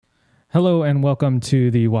Hello and welcome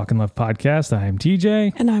to the Walk in Love podcast. I'm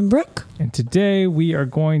TJ. And I'm Brooke. And today we are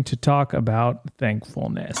going to talk about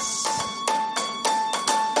thankfulness.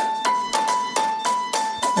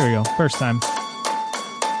 There we go. First time.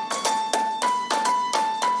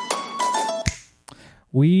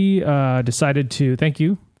 We decided to, thank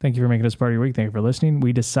you for making this part of your week. Thank you for listening.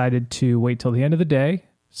 We decided to wait till the end of the day,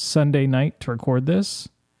 Sunday night, to record this.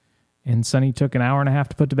 And Sunny took an hour and a half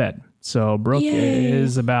to put to bed. So Brooke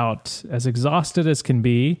is about as exhausted as can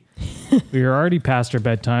be. We are already past her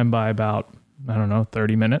bedtime by about,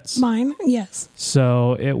 30 minutes. Mine, yes.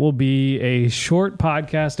 So it will be a short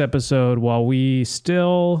podcast episode while we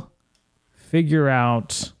still figure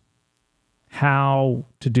out how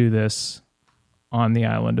to do this on the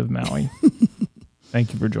island of Maui.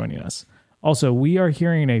 Thank you for joining us. Also, we are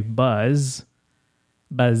hearing a buzz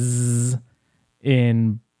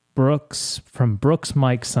in from Brooke's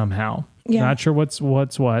mic somehow. Yeah. Not sure what's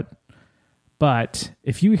what. But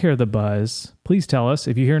if you hear the buzz, please tell us.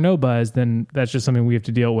 If you hear no buzz, then that's just something we have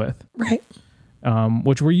to deal with. Right.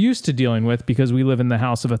 Which we're used to dealing with because we live in the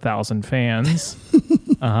house of 1,000 fans.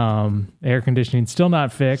 Air conditioning's still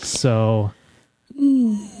not fixed, so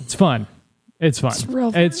it's fun. It's fun. It's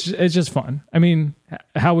real fun. It's just fun. I mean,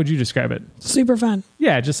 how would you describe it? Super fun.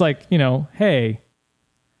 Yeah, just like, hey,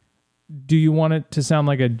 do you want it to sound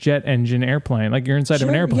like a jet engine airplane? Like you're inside of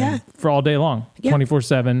an airplane for all day long,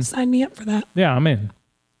 24/7. Sign me up for that. Yeah, I'm in.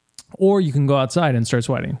 Or you can go outside and start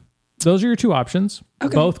sweating. Those are your two options.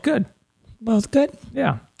 Okay. Both good. Both good.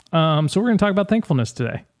 Yeah. So we're going to talk about thankfulness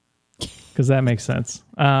today because that makes sense.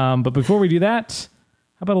 But before we do that,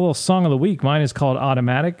 how about a little song of the week? Mine is called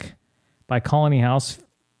Automatic by Colony House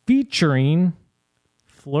featuring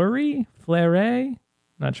Fleury?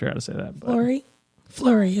 Not sure how to say that. But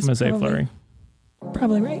Fleury is I'm going to say Fleury.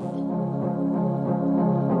 Probably right.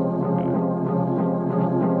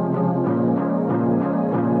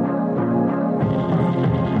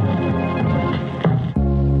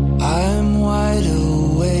 I'm wide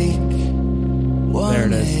awake. There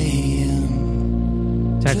it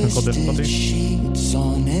is. Technical difficulties. Sheets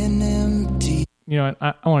on an empty. You know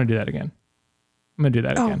what? I want to do that again. I'm going to do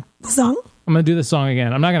that again. The song? I'm going to do the song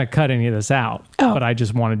again. I'm not going to cut any of this out, but I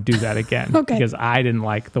just want to do that again Okay. because I didn't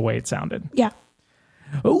like the way it sounded. Yeah.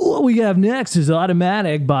 Oh, what we have next is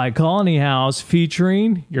Automatic by Colony House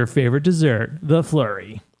featuring your favorite dessert, the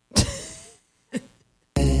Flurry.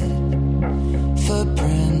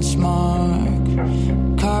 Footprints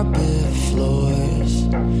mark carpet floors,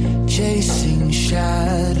 chasing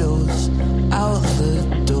shadows out the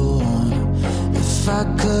door. If I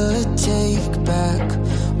could take back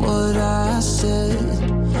what I said,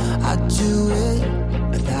 I'd do it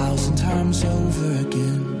 1,000 times over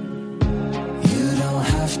again. You don't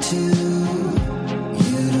have to,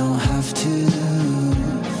 you don't have to,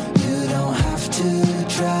 you don't have to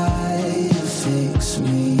try to fix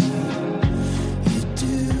me. You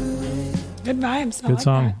do it. Good vibes. Good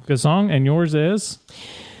song. Good song. And yours is?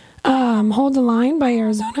 Hold the Line by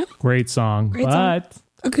Arizona. Great song. But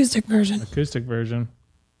Acoustic version. acoustic version.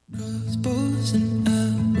 Crossbows and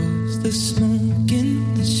arrows, the smoke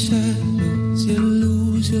in the shadows, you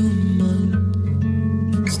lose your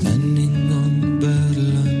mind. Standing on the battle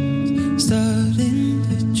lines, starting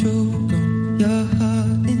to choke on your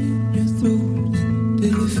heart in your throat.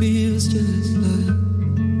 Till it feels just like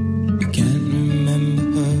you can't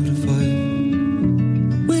remember how to fight.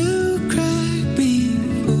 We'll cry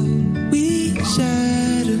before we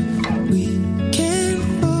shatter. We can't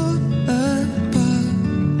fall apart.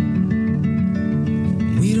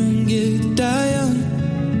 We don't get to die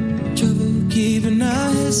young. Trouble keeping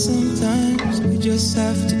our heads sometimes. We just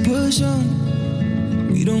have to push on.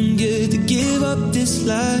 We don't get to give up this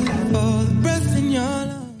life or the breath in your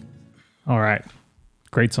lungs. All right.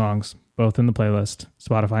 Great songs. Both in the playlist.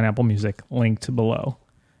 Spotify and Apple Music. Linked below.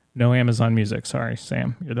 No Amazon Music. Sorry,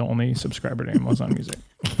 Sam. You're the only subscriber to Amazon Music.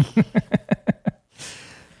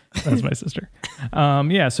 That's my sister.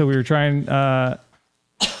 So we were trying...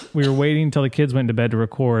 we were waiting until the kids went to bed to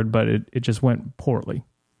record, but it just went poorly.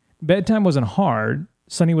 Bedtime wasn't hard.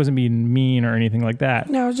 Sunny wasn't being mean or anything like that.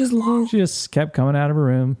 No, it's just long. She just kept coming out of her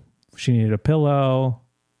room. She needed a pillow.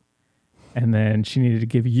 And then she needed to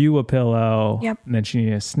give you a pillow. Yep. And then she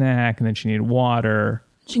needed a snack. And then she needed water.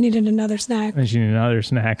 She needed another snack. And she needed another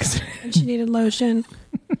snack. And she needed lotion.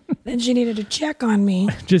 Then she needed to check on me.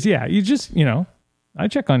 I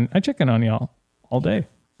check in on y'all all day.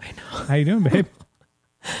 I know. How you doing, babe?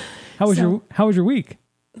 How was your week?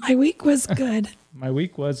 My week was good. My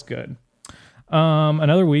week was good.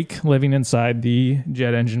 Another week living inside the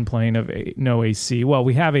jet engine plane of no AC. Well,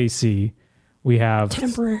 we have AC. We have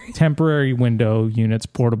temporary window units,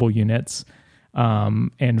 portable units,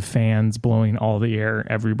 and fans blowing all the air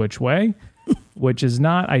every which way, which is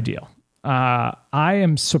not ideal. I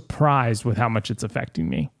am surprised with how much it's affecting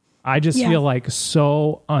me. I just feel like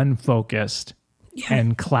so unfocused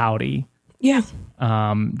and cloudy. Yeah.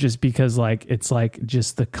 Just because like, it's like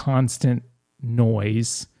just the constant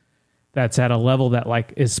noise that's at a level that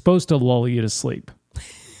like is supposed to lull you to sleep,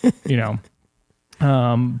 you know?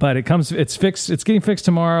 But it's fixed. It's getting fixed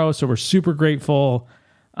tomorrow. So we're super grateful.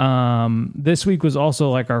 This week was also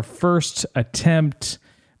like our first attempt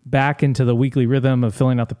back into the weekly rhythm of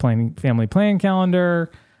filling out the family plan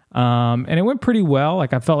calendar. And it went pretty well.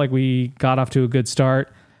 Like I felt like we got off to a good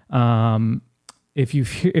start. If you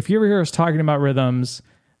ever hear us talking about rhythms,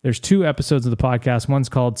 there's 2 episodes of the podcast. One's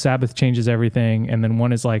called Sabbath Changes Everything. And then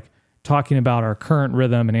one is like talking about our current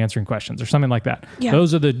rhythm and answering questions or something like that. Yeah.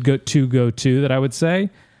 Those are the go-to that I would say.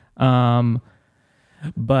 But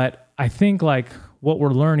I think like what we're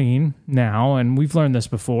learning now, and we've learned this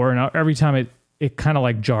before, and every time it kind of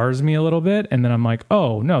like jars me a little bit. And then I'm like,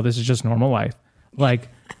 oh no, this is just normal life. Like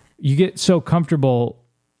you get so comfortable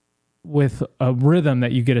with a rhythm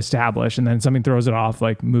that you get established, and then something throws it off,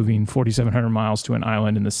 like moving 4,700 miles to an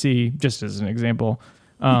island in the sea, just as an example.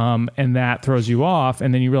 And that throws you off.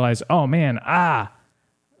 And then you realize, oh man,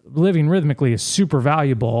 living rhythmically is super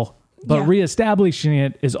valuable, but reestablishing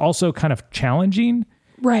it is also kind of challenging.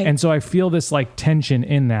 Right. And so I feel this like tension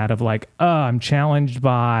in that of like, I'm challenged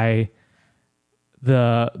by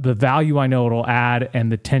the value I know it'll add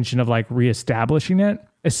and the tension of like reestablishing it,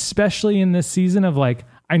 especially in this season of like,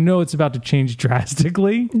 I know it's about to change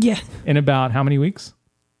drastically. Yeah. In about how many weeks?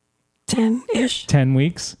 10-ish. 10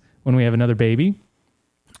 weeks when we have another baby.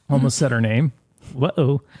 Almost said her name.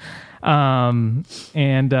 Whoa. And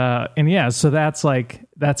yeah, so that's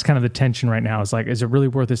kind of the tension right now. Is like, is it really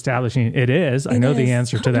worth establishing? It is. I know the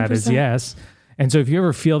answer to that is yes. And so if you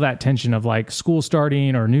ever feel that tension of like school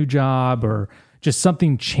starting or a new job or just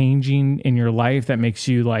something changing in your life that makes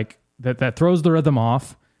you like, that throws the rhythm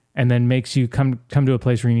off, and then makes you come to a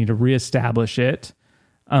place where you need to reestablish it,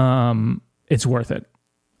 it's worth it.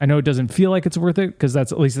 I know it doesn't feel like it's worth it because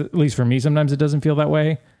that's at least for me, sometimes it doesn't feel that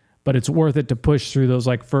way, but it's worth it to push through those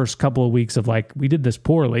like first couple of weeks of like, we did this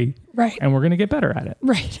poorly, right? And we're going to get better at it.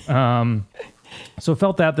 Right. So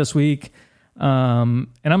felt that this week. And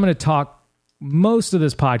I'm going to talk most of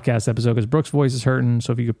this podcast episode because Brooke's voice is hurting.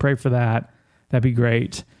 So if you could pray for that, that'd be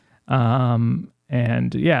great.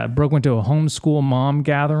 And yeah, Brooke went to a homeschool mom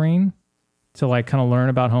gathering to like kind of learn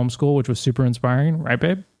about homeschool, which was super inspiring. Right,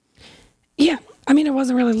 babe? Yeah. I mean, it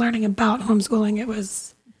wasn't really learning about homeschooling. It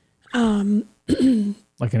was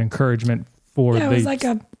like an encouragement for it was like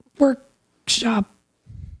a workshop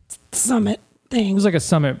summit thing. It was like a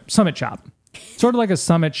summit shop. Sort of like a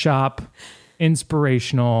summit shop,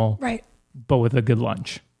 inspirational. Right. But with a good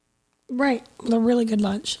lunch. Right. With a really good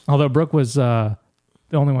lunch. Although Brooke was the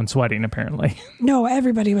only one sweating, apparently. No,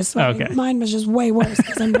 everybody was sweating. Okay. Mine was just way worse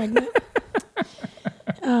because I'm pregnant.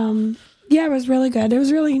 Yeah, it was really good. It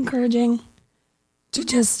was really encouraging to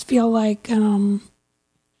just feel like, to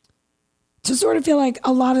sort of feel like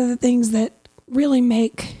a lot of the things that really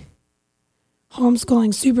make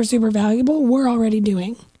homeschooling super, super valuable, we're already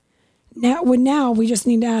doing. Now we just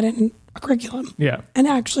need to add in a curriculum. Yeah. And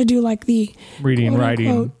actually do like the reading,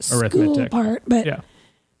 writing, school arithmetic part. But,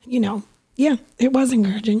 yeah, it was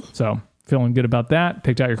encouraging. So feeling good about that.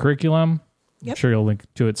 Picked out your curriculum. Yep. I'm sure you'll link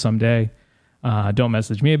to it someday. Don't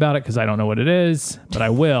message me about it because I don't know what it is, but I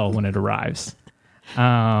will when it arrives.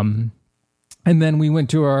 And then we went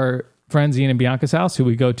to our friends Ian and Bianca's house, who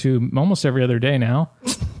we go to almost every other day now.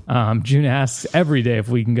 June asks every day if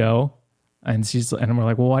we can go. And we're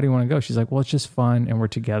like, well, why do you want to go? She's like, well, it's just fun. And we're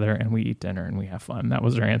together and we eat dinner and we have fun. That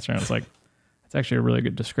was her answer. And I was like, that's actually a really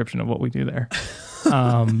good description of what we do there.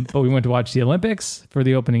 But we went to watch the Olympics for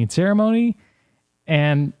the opening ceremony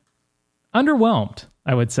and underwhelmed,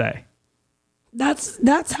 I would say.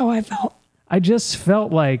 That's how I felt. I just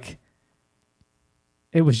felt like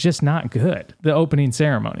it was just not good, the opening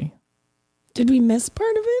ceremony. Did we miss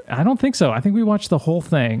part of it? I don't think so. I think we watched the whole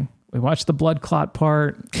thing. We watched the blood clot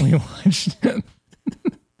part. We watched the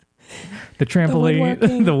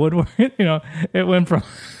trampoline, the woodwork. It went from...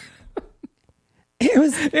 It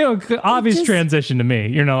was obvious transition to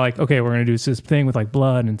me. Like, okay, we're going to do this thing with like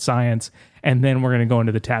blood and science, and then we're going to go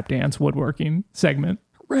into the tap dance woodworking segment.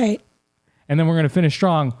 Right. And then we're going to finish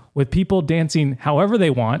strong with people dancing however they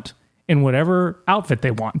want in whatever outfit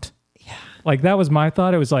they want. Yeah. Like that was my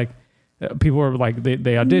thought. It was like people were like they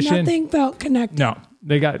auditioned. Nothing felt connected. No,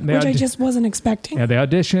 which I just wasn't expecting. Yeah, they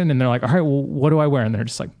auditioned and they're like, all right, well, what do I wear? And they're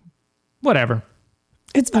just like, whatever.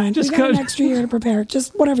 It's fine. Just We've got an go- extra year to prepare.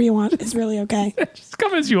 Just whatever you want is really okay. Just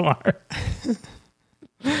come as you are.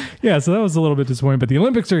 Yeah, so that was a little bit disappointing, but the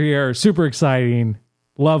Olympics are here. Super exciting.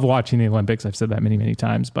 Love watching the Olympics. I've said that many, many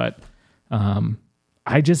times, but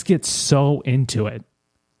I just get so into it.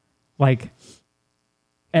 Like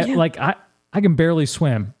I can barely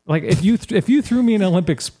swim. Like if you threw me in an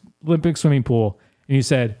Olympic swimming pool and you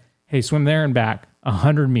said, "Hey, swim there and back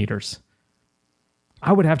 100 meters,"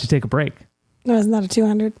 I would have to take a break. No, isn't that a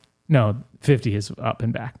 200? No, 50 is up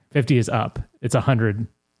and back. 50 is up. It's 100.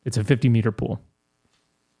 It's a 50-meter pool.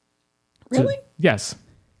 Really? So, yes.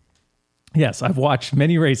 Yes, I've watched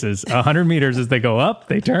many races. 100 meters as they go up,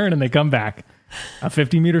 they turn, and they come back. A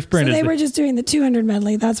 50-meter sprint So is they were just doing the 200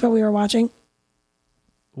 medley. That's what we were watching.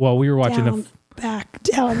 well, we were watching Down, back,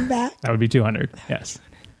 down, back. that would be 200. Yes.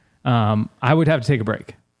 I would have to take a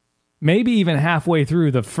break. Maybe even halfway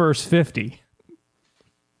through the first 50.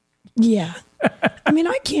 Yeah. I mean,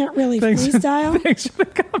 I can't really freestyle. Thanks for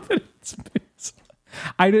the confidence.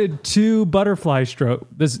 I did 2 butterfly stroke.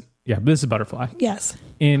 This is butterfly. Yes.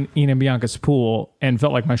 In Ina and Bianca's pool and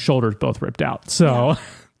felt like my shoulders both ripped out. So Yeah.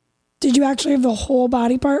 Did you actually have the whole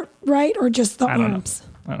body part right or just the I don't arms?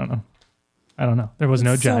 I don't know. There was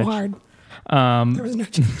no judge. So hard. There was no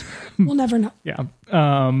judge. We'll never know. Yeah.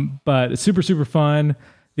 But it's super, super fun.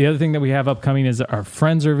 The other thing that we have upcoming is our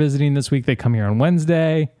friends are visiting this week. They come here on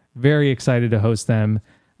Wednesday. Very excited to host them,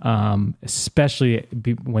 especially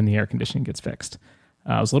when the air conditioning gets fixed.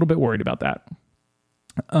 I was a little bit worried about that.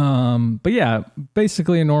 But yeah,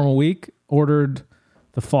 basically a normal week. Ordered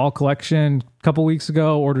the fall collection a couple weeks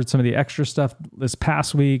ago, ordered some of the extra stuff this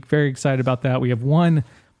past week. Very excited about that. We have one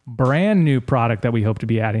brand new product that we hope to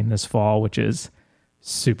be adding this fall, which is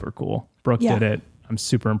super cool. Brooke did it. I'm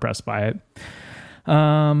super impressed by it.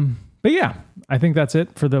 But yeah, I think that's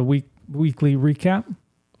it for the weekly recap.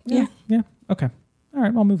 Yeah. Yeah. Okay. All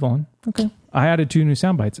right. I'll move on. Okay. I added 2 new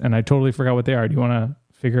sound bites and I totally forgot what they are. Do you want to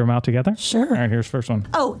figure them out together? Sure. All right. Here's the first one.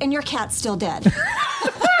 Oh, and your cat's still dead.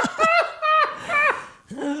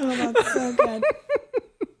 Oh, that's so good.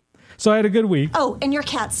 So I had a good week. Oh, and your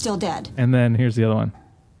cat's still dead. And then here's the other one.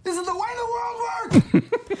 This is the way the world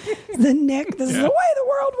works. The Nick, this is the way the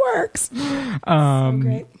world works. So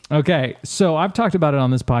great. Okay. So I've talked about it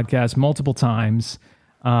on this podcast multiple times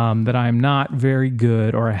that I'm not very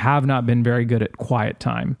good or have not been very good at quiet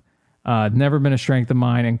time. Never been a strength of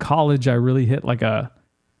mine. In college, I really hit like a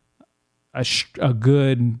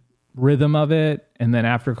good rhythm of it. And then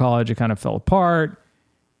after college, it kind of fell apart.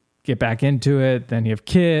 Get back into it. Then you have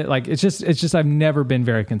kids. Like it's just I've never been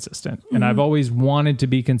very consistent. And I've always wanted to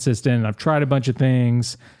be consistent. And I've tried a bunch of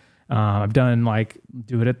things. I've done like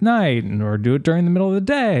do it at night or do it during the middle of the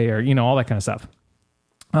day or, all that kind of stuff.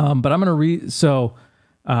 But I'm going to read. So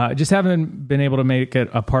just haven't been able to make it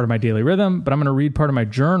a part of my daily rhythm, but I'm going to read part of my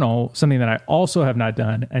journal, something that I also have not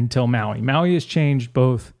done until Maui. Maui has changed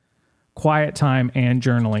both quiet time and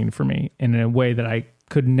journaling for me in a way that I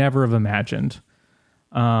could never have imagined.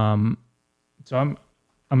 So I'm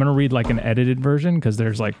going to read like an edited version because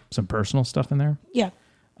there's like some personal stuff in there. Yeah.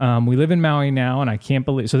 We live in Maui now, and I can't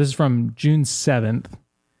believe... So this is from June 7th,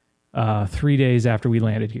 3 days after we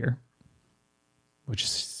landed here, which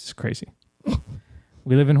is crazy.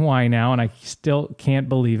 We live in Hawaii now, and I still can't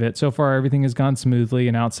believe it. So far, everything has gone smoothly,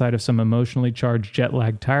 and outside of some emotionally charged jet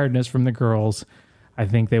lag tiredness from the girls, I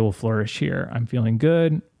think they will flourish here. I'm feeling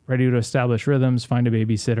good, ready to establish rhythms, find a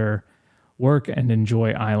babysitter, work, and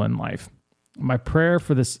enjoy island life. My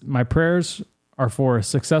prayers are for a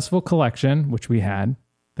successful collection, which we had.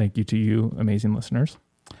 Thank you to you, amazing listeners.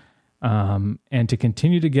 And to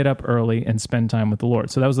continue to get up early and spend time with the Lord.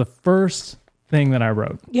 So that was the first thing that I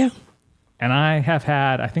wrote. Yeah. And I have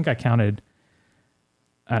had, I think I counted,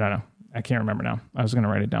 I don't know. I can't remember now. I was going to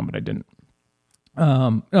write it down, but I didn't.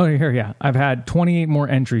 Yeah. I've had 28 more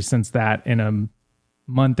entries since that in a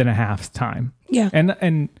month and a half's time. Yeah.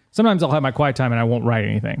 And sometimes I'll have my quiet time and I won't write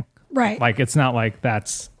anything. Right. Like it's not like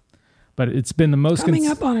but it's been the most coming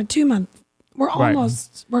up on a 2 month.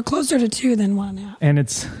 We're closer to 2 than 1.5. And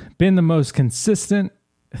it's been the most consistent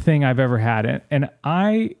thing I've ever had. And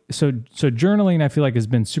so journaling, I feel like has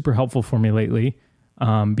been super helpful for me lately.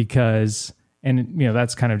 Because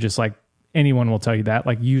that's kind of just like anyone will tell you that,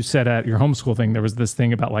 like you said at your homeschool thing, there was this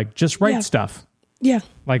thing about like, just write stuff. Yeah.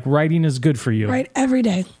 Like writing is good for you. Write every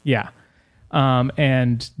day. Yeah.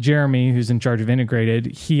 And Jeremy, who's in charge of Integrated,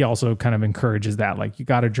 he also kind of encourages that, like you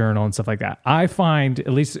got to journal and stuff like that. I find,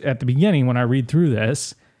 at least at the beginning, when I read through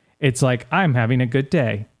this, it's like, I'm having a good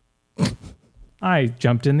day. I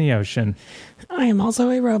jumped in the ocean. I am also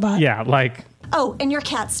a robot. Yeah. Like Oh, and your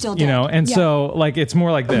cat's still dead. You know, and Yeah. so like it's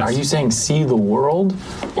more like this. Are you saying see the world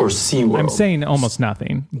or see world? I'm saying almost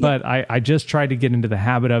nothing, but I just tried to get into the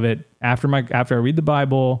habit of it. After I read the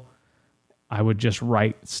Bible, I would just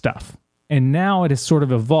write stuff. And now it has sort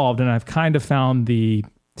of evolved, and I've kind of found the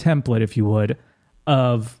template, if you would,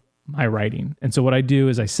 of my writing. And so what I do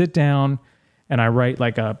is I sit down and I write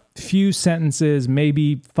like a few sentences,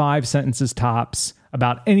 maybe 5 sentences tops,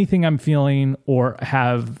 about anything I'm feeling or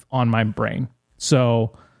have on my brain.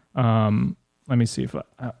 So let me see if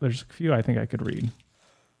there's a few I think I could read.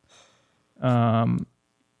 Yeah, I'm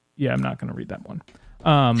not going to read that one.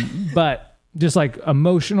 But just like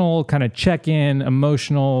emotional kind of check-in,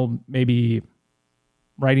 emotional, maybe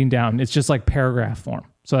writing down. It's just like paragraph form.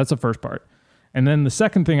 So that's the first part. And then the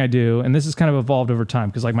second thing I do, and this has kind of evolved over time,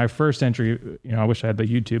 because like my first entry, you know, I wish I had the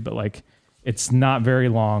YouTube, but like it's not very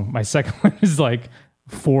long. My second one is like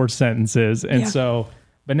 4 sentences. And so,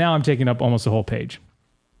 but now I'm taking up almost a whole page.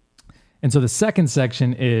 And so the second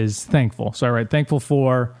section is thankful. So I write thankful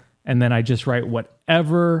for, and then I just write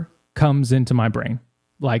whatever comes into my brain.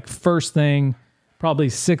 Like first thing, probably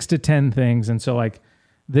 6 to 10 things. And so like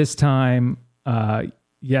this time,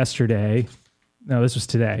 yesterday, no, this was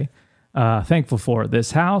today. Thankful for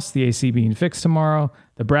this house, the AC being fixed tomorrow,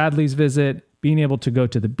 the Bradleys visit, being able to go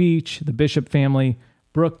to the beach, the Bishop family,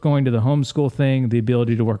 Brooke going to the homeschool thing, the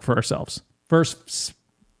ability to work for ourselves. First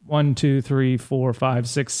 1, 2, 3, 4, 5,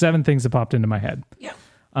 6, 7 things that popped into my head. Yeah.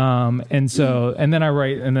 And so, and then I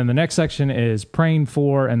write, and then the next section is praying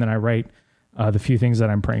for, and then I write the few things that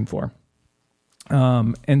I'm praying for.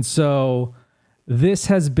 And so this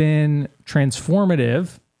has been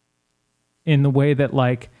transformative in the way that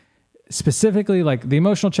like, specifically like the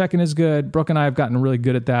emotional check-in is good. Brooke and I have gotten really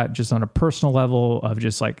good at that just on a personal level of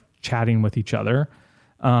just like chatting with each other.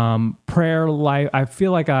 Prayer life, I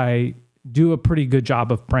feel like I do a pretty good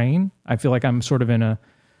job of praying. I feel like I'm sort of in a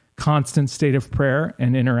constant state of prayer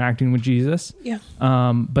and interacting with Jesus. Yeah.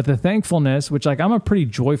 But the thankfulness, which like I'm a pretty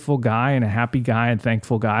joyful guy and a happy guy and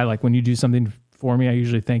thankful guy. Like when you do something for me, I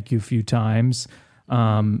usually thank you a few times.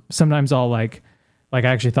 Sometimes I'll like I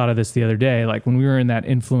actually thought of this the other day, like when we were in that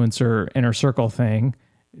influencer inner circle thing,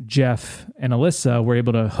 Jeff and Alyssa were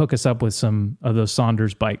able to hook us up with some of those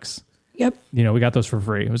Saunders bikes. Yep. You know, we got those for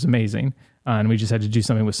free. It was amazing. And we just had to do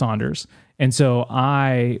something with Saunders. And so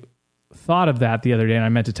I thought of that the other day and I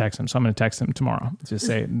meant to text him. So I'm going to text him tomorrow. Just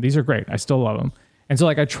say, these are great. I still love them. And so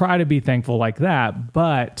like, I try to be thankful like that,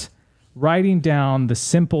 but writing down the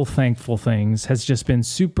simple thankful things has just been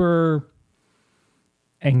super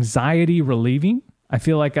anxiety relieving. I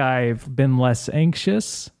feel like I've been less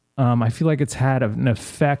anxious. I feel like it's had an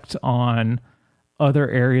effect on other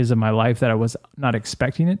areas of my life that I was not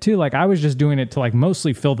expecting it to. Like I was just doing it to like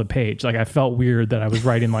mostly fill the page. Like I felt weird that I was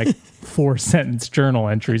writing like 4-sentence journal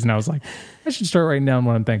entries. And I was like, I should start writing down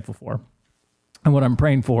what I'm thankful for and what I'm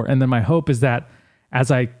praying for. And then my hope is that as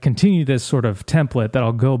I continue this sort of template, that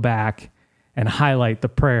I'll go back and highlight the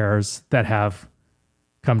prayers that have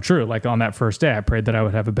come true. Like on that first day, I prayed that I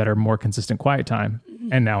would have a better, more consistent quiet time.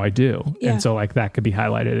 And now I do. Yeah. And so like that could be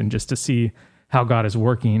highlighted and just to see how God is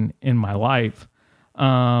working in my life.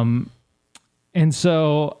 And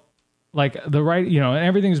so like the right, you know, and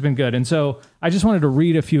everything's been good. And so I just wanted to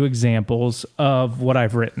read a few examples of what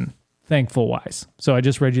I've written thankful wise. So I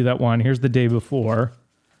just read you that one. Here's the day before,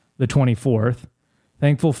 the 24th.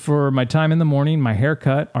 Thankful for my time in the morning, my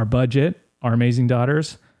haircut, our budget, our amazing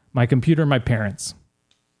daughters, my computer, my parents.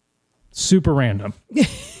 Super random.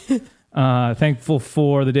 Thankful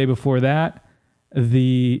for the day before that.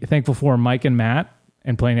 Thankful for Mike and Matt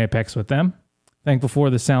and playing Apex with them. Thankful for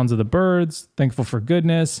the sounds of the birds. Thankful for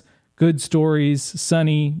goodness, good stories,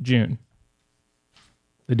 sunny June.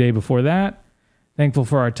 The day before that, thankful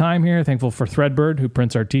for our time here. Thankful for Threadbird, who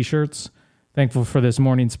prints our t-shirts. Thankful for this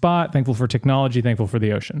morning spot. Thankful for technology. Thankful for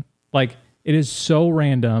the ocean. Like it is so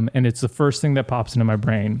random and it's the first thing that pops into my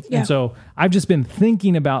brain. Yeah. And so I've just been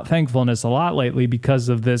thinking about thankfulness a lot lately because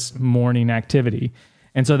of this morning activity.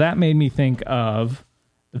 And so that made me think of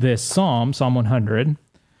this Psalm 100,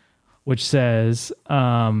 which says,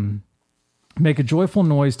 make a joyful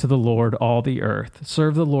noise to the Lord, all the earth.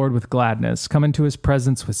 Serve the Lord with gladness. Come into his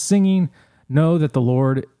presence with singing. Know that the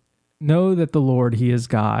Lord, he is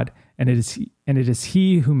God, and it is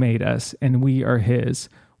he who made us, and we are his.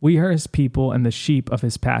 We are his people and the sheep of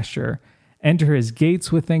his pasture. Enter his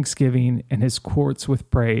gates with thanksgiving and his courts with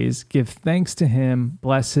praise. Give thanks to him.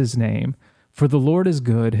 Bless his name. For the Lord is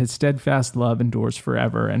good. His steadfast love endures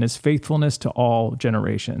forever, and his faithfulness to all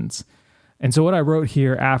generations. And so what I wrote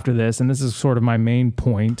here after this, and this is sort of my main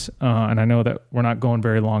point, and I know that we're not going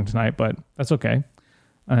very long tonight, but that's okay.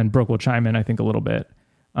 And Brooke will chime in, I think, a little bit.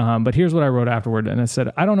 But here's what I wrote afterward. And I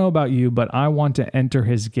said, I don't know about you, but I want to enter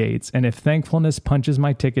his gates. And if thankfulness punches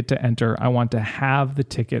my ticket to enter, I want to have the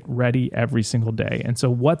ticket ready every single day. And so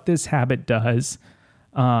what this habit does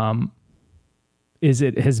is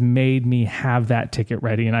it has made me have that ticket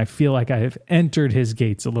ready. And I feel like I have entered his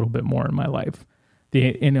gates a little bit more in my life.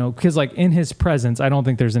 Because like in his presence, I don't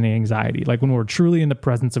think there's any anxiety. Like when we're truly in the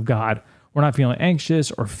presence of God, we're not feeling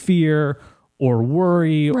anxious or fear or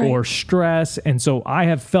worry or stress. And so I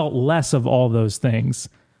have felt less of all those things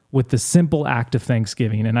with the simple act of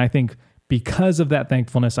thanksgiving. And I think because of that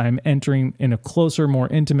thankfulness, I'm entering in a closer, more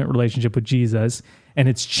intimate relationship with Jesus, and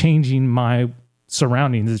it's changing my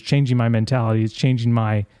surroundings. It's changing my mentality. It's changing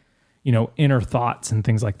my, inner thoughts and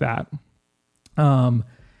things like that.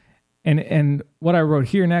 And what I wrote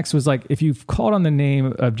here next was like, if you've called on the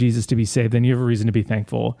name of Jesus to be saved, then you have a reason to be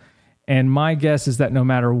thankful. And my guess is that no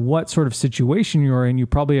matter what sort of situation you're in, you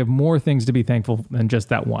probably have more things to be thankful than just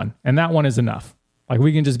that one. And that one is enough. Like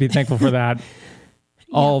we can just be thankful for that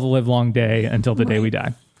all the live long day until the day we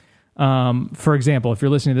die. For example, if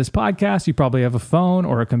you're listening to this podcast, you probably have a phone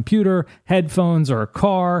or a computer, headphones or a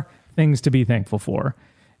car, things to be thankful for.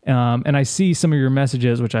 And I see some of your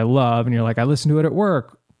messages, which I love. And you're like, I listen to it at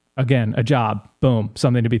work. Again, a job, boom,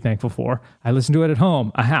 something to be thankful for. I listen to it at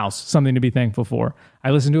home, a house, something to be thankful for.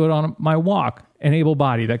 I listen to it on my walk, an able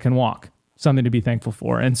body that can walk, something to be thankful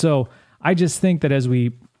for. And so I just think that as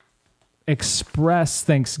we express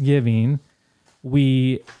thanksgiving,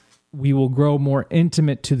 we will grow more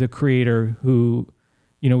intimate to the Creator who,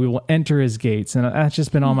 we will enter his gates. And that's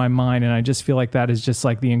just been on my mind. And I just feel like that is just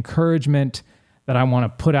like the encouragement that I want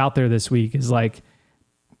to put out there this week is like,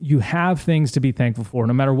 you have things to be thankful for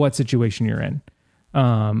no matter what situation you're in.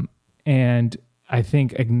 And I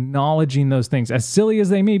think acknowledging those things, as silly as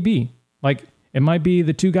they may be, like it might be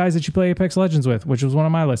the two guys that you play Apex Legends with, which was one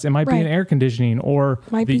of my lists. It might be an air conditioning or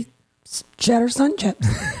might be cheddar sun chips.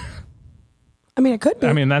 I mean, it could be.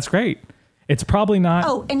 I mean, that's great. It's probably not.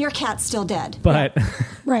 Oh, and your cat's still dead. But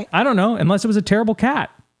right. I don't know, unless it was a terrible cat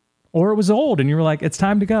or it was old and you were like, it's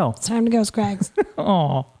time to go. It's time to go, Scraggs.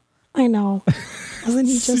 Oh, I know. Wasn't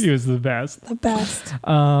he just he was the best? The best.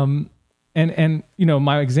 And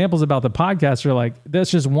my examples about the podcast are like,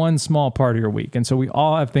 that's just one small part of your week. And so we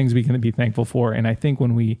all have things we can be thankful for. And I think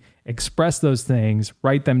when we express those things,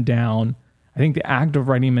 write them down, I think the act of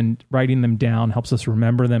writing them down helps us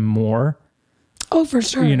remember them more. Oh, for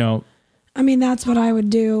sure. I mean, that's what I would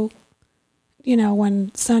do,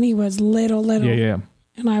 when Sonny was little. Yeah.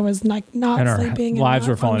 And I was like not and sleeping. Our lives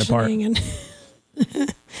were falling apart. And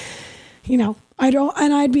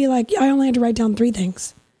I'd be like, I only had to write down 3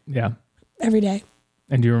 things. Yeah. Every day.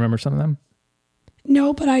 And do you remember some of them?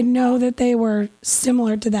 No, but I know that they were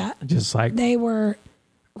similar to that. Just like they were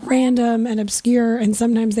random and obscure, and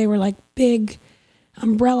sometimes they were like big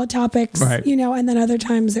umbrella topics, right. And then other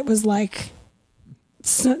times it was like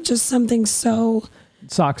just something so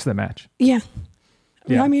socks that match. Yeah.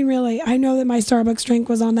 I mean, really, I know that my Starbucks drink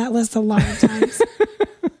was on that list a lot of times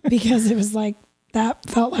because it was like that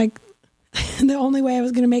felt like the only way I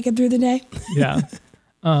was going to make it through the day. Yeah.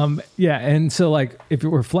 And so like if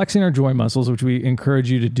we're flexing our joy muscles, which we encourage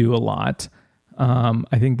you to do a lot,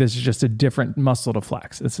 I think this is just a different muscle to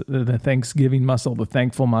flex. It's the Thanksgiving muscle, the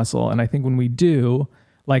thankful muscle. And I think when we do,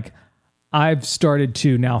 like I've started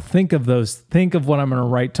to now think of what I'm going to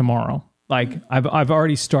write tomorrow. Like I've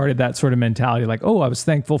already started that sort of mentality. Like, oh, I was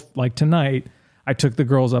thankful. Like tonight I took the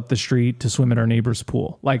girls up the street to swim at our neighbor's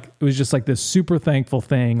pool. Like it was just like this super thankful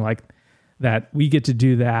thing. Like that we get to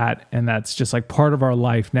do that. And that's just like part of our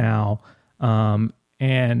life now.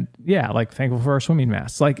 And yeah, like thankful for our swimming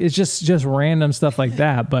masks. Like it's just random stuff like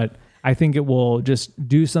that. But I think it will just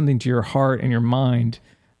do something to your heart and your mind,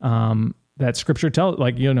 that scripture tells,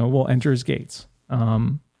 like, we'll enter his gates.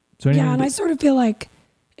 And I sort of feel like,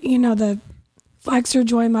 the flex your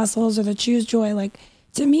joy muscles or the choose joy, like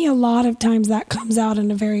to me, a lot of times that comes out in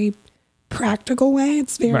a very practical way.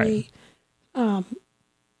 It's very,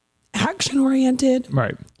 action oriented.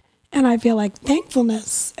 Right. And I feel like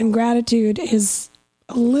thankfulness and gratitude is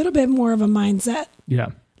a little bit more of a mindset. Yeah.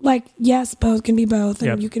 Like, yes, both can be both,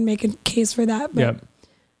 and you can make a case for that. But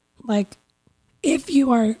like, if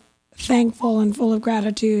you are thankful and full of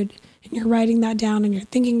gratitude and you're writing that down and you're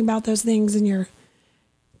thinking about those things and you're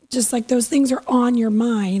just like those things are on your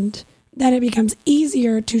mind, then it becomes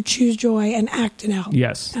easier to choose joy and act it out.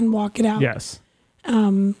 Yes. And walk it out. Yes.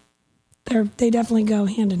 They definitely go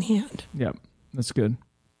hand in hand. Yep. That's good.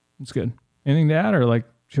 That's good. Anything to add, or like,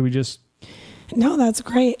 should we just? No, that's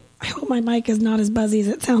great. I hope my mic is not as buzzy as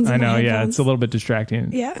it sounds. I know. Yeah. It's a little bit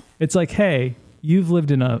distracting. Yeah. It's like, hey, you've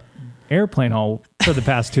lived in a airplane all for the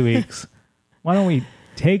past 2 weeks. Why don't we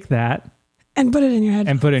take that and put it in your head.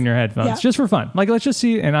 and put it in your headphones Yeah. just for fun. Like, let's just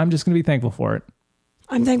see. And I'm just going to be thankful for it.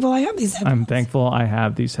 I'm thankful I have these headphones. I'm thankful I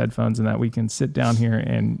have these headphones and that we can sit down here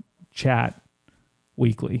and chat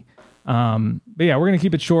weekly. But yeah, we're going to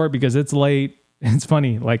keep it short because it's late. It's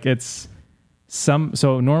funny. Like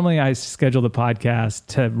so normally I schedule the podcast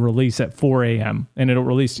to release at 4 a.m. and it'll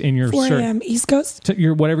release in your 4 a.m. East Coast?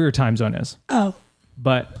 whatever your time zone is. Oh,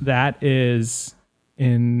 But that is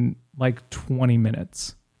in like 20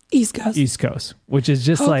 minutes East Coast. East Coast, which is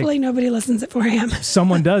just Hopefully like nobody listens at 4 a.m.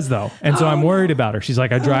 someone does though. And so I'm worried about her. She's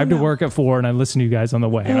like, I drive to no. work at 4 and I listen to you guys on the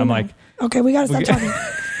way. And I'm like, okay, we got to stop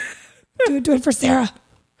talking. Do it for Sarah.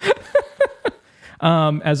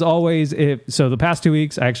 as always, so the past 2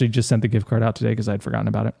 weeks, I actually just sent the gift card out today because I'd forgotten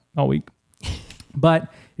about it all week.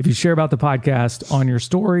 But if you share about the podcast on your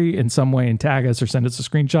story in some way and tag us or send us a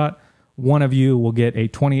screenshot, one of you will get a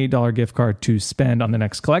 $28 gift card to spend on the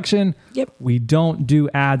next collection. Yep. We don't do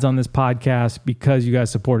ads on this podcast because you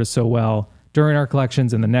guys support us so well during our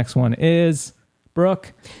collections. And the next one is,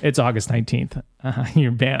 Brooke, it's August 19th.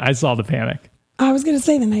 I saw the panic. I was going to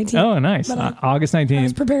say the 19th. Oh, nice. But August I was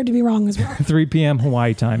 19th. prepared to be wrong as well. 3 p.m.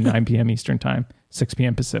 Hawaii time, 9 p.m. Eastern time, 6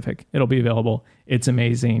 p.m. Pacific. It'll be available. It's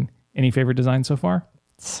amazing. Any favorite design so far?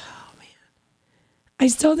 I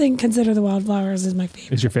still think Consider the Wildflowers is my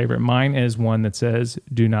favorite. Is your favorite? Mine is one that says,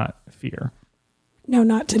 do not fear. No,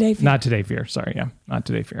 not today. Not today fear. Sorry. Yeah. Not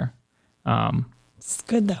today fear. It's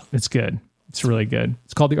good though. It's good. It's really good.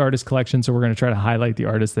 It's called the Artist Collection. So we're going to try to highlight the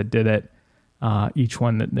artists that did it. Each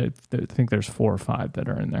one that I think there's 4 or 5 that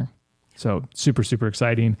are in there. So super, super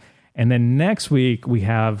exciting. And then next week we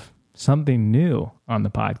have something new on the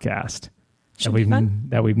podcast that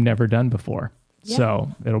we've never done before. Yeah.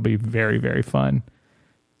 So it'll be very, very fun.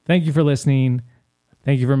 Thank you for listening.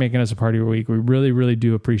 Thank you for making us a part of your week. We really, really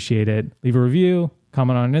do appreciate it. Leave a review,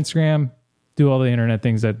 comment on Instagram, do all the internet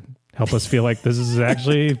things that help us feel like this is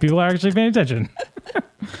actually, people are actually paying attention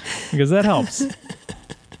because that helps. This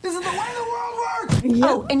is the way the world works! Yep.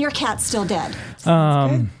 Oh, and your cat's still dead.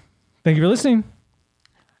 Thank you for listening.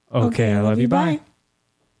 Okay, I love you. Bye.